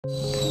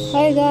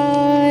Hi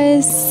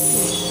guys,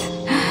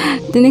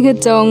 ini ke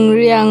jong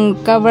Reang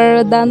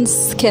cover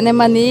dance kene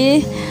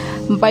mani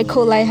bai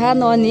kho lai ha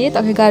no ni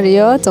to ke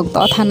gario jong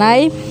to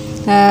thanai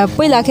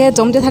poila ke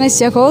jom je thanai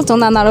sia ko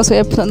jong na ro so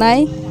ep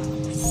nai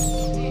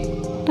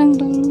dang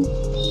dang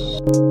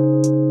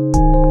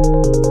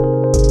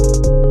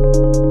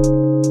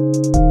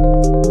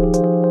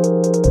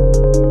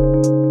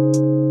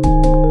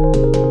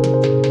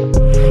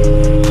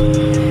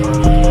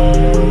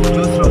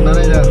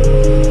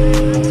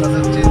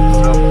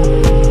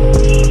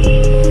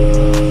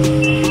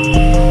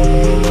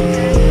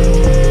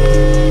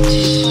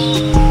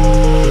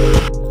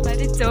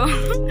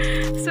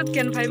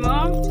phải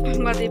món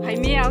mà thì phải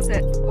mi áo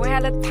sẽ quay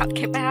hai lần thật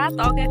kẹp hai hát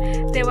to cái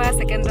tê qua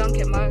second round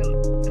kẹp mà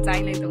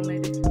dài này tụng này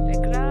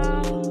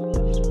background.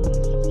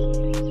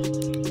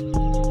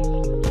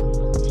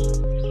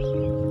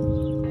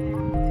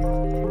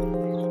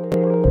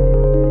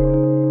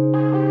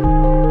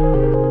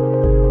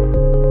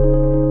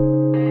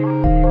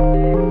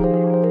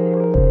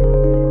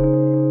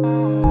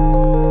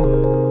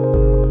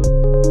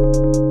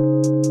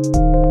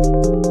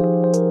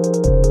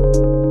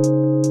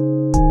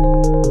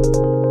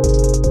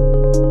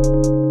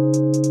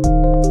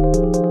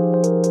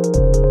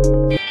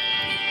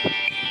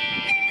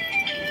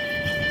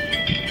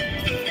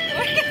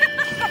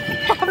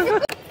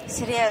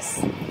 Serious.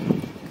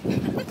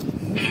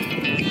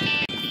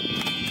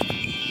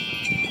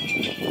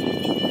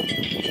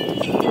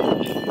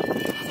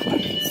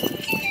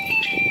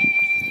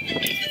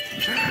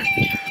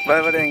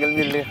 बड़े angle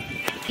मिल लिया।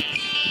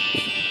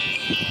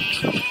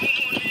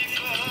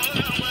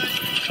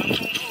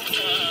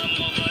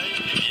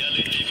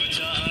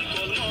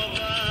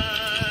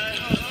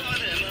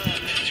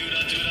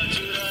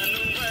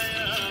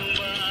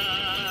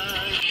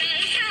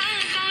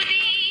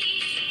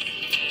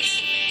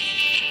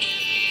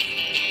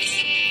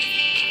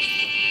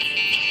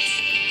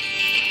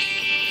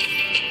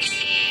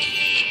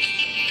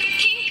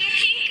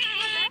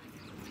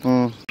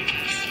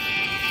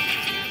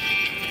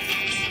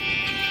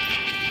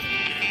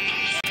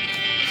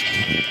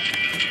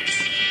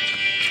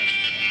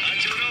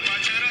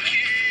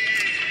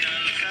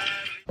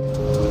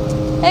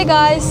 Hey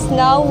guys,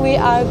 now we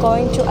are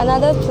going to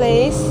another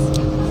place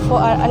for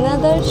our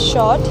another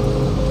shot.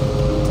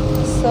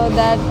 So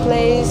that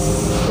place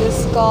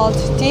is called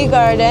Tea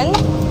Garden,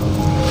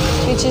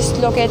 which is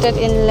located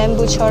in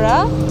Lembuchora,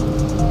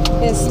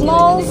 in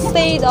small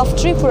state of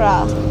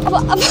Tripura.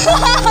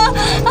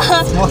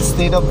 Small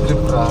state of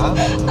Tripura.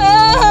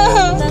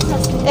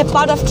 A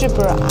part of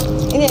Tripura.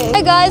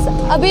 Hey guys,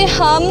 अभी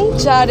हम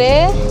जा रहे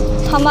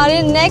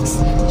हमारे next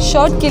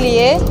shot के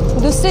लिए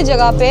दूसरी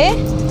जगह पे,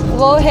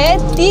 वो है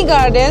टी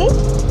गार्डन।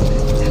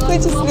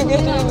 कुछ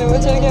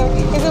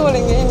कैसे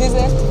बोलेंगे हिंदी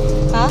से?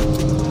 हाँ,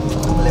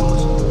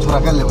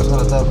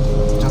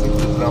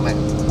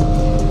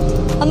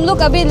 हम लोग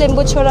अभी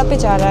लेम्बुछोरा पे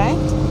जा रहा है।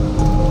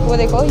 वो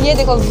देखो, ये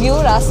देखो व्यू,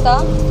 रास्ता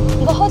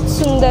बहुत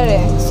सुंदर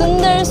है,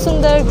 सुंदर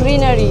सुंदर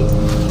ग्रीनरी।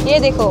 ये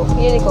देखो,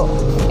 ये देखो,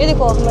 ये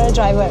देखो हमारा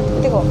ड्राइवर,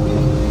 देखो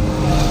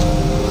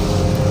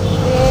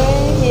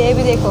ये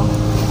भी देखो,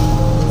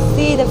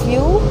 सी द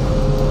व्यू।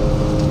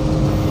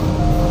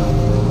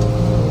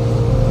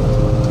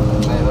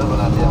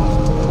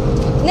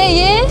 नहीं,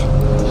 ये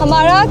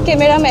हमारा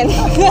cameraman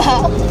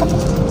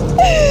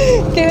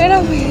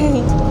cameraman,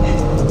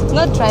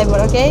 not driver,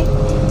 okay.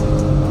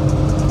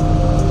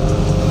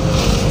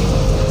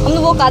 हम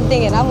लोग वो काट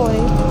देंगे ना, वो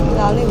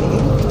डालने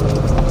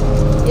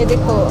देंगे। ये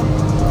देखो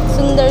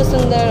सुंदर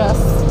सुंदर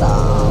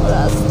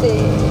रास्ते।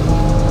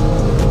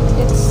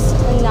 It's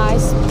a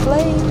nice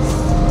place.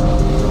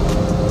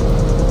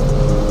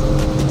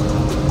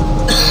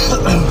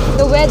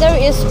 The weather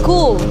is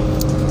cool.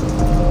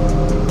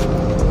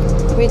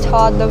 We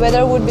thought the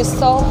weather would be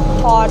so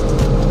hot,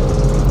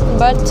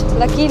 but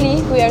luckily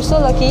we are so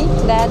lucky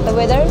that the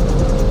weather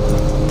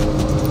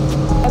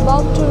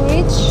about to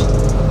reach.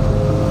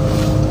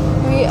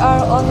 We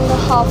are on the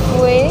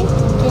halfway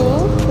to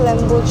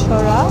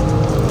Lembuchora.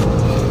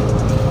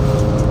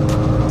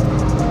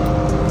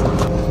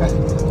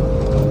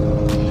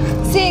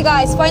 See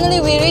guys, finally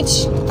we reach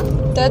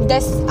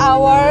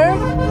our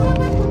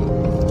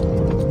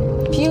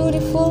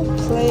beautiful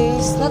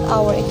place. Not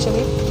our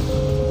actually.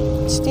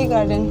 Tea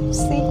garden.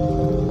 See,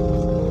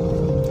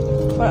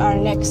 for our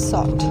next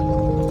shot.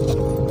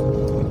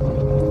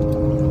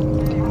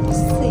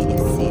 See.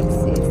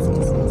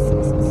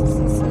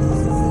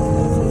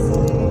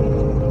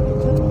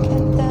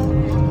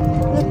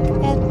 Look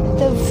at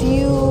the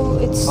view.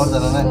 It's so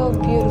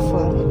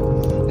beautiful.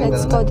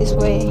 Let's go this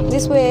way.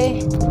 This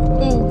way.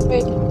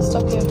 Wait,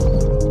 stop here.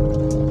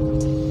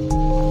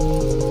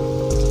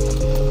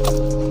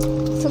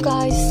 So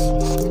guys,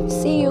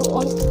 see you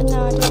on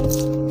another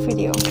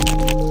video.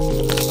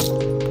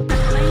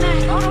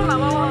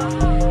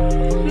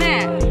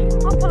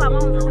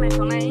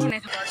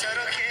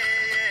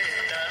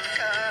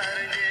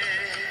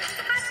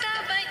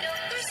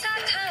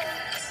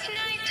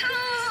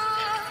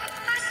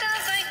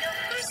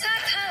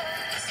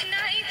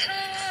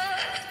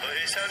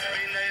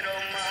 Sabi na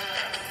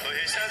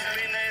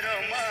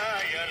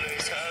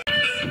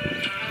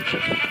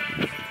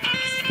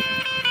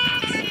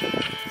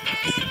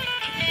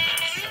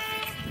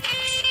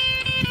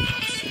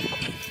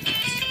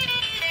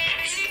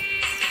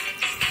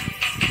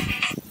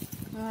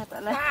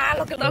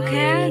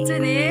Okay,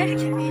 Jenny.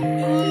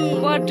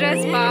 What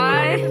dress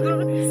by?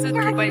 Suit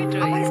by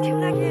dress.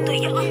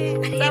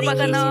 Apa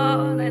kano?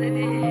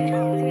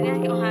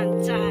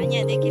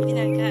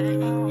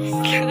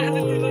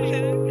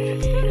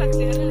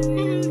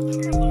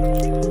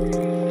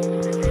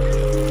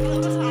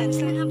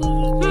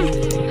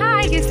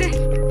 Hi, kese.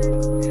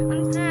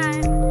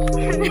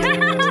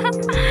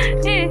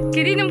 Eh,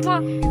 kiri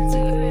numpo.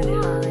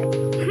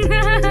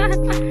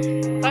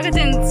 Pakai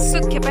jen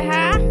suit kepa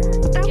ha?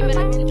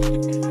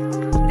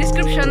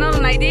 Description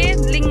naik di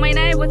link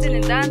mainnya buat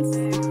ini dance.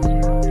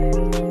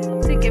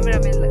 Si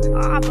cameraman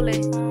lah, boleh.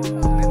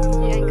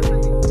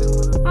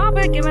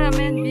 Apa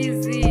cameraman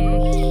busy?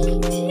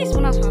 Sih,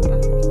 sunah suara.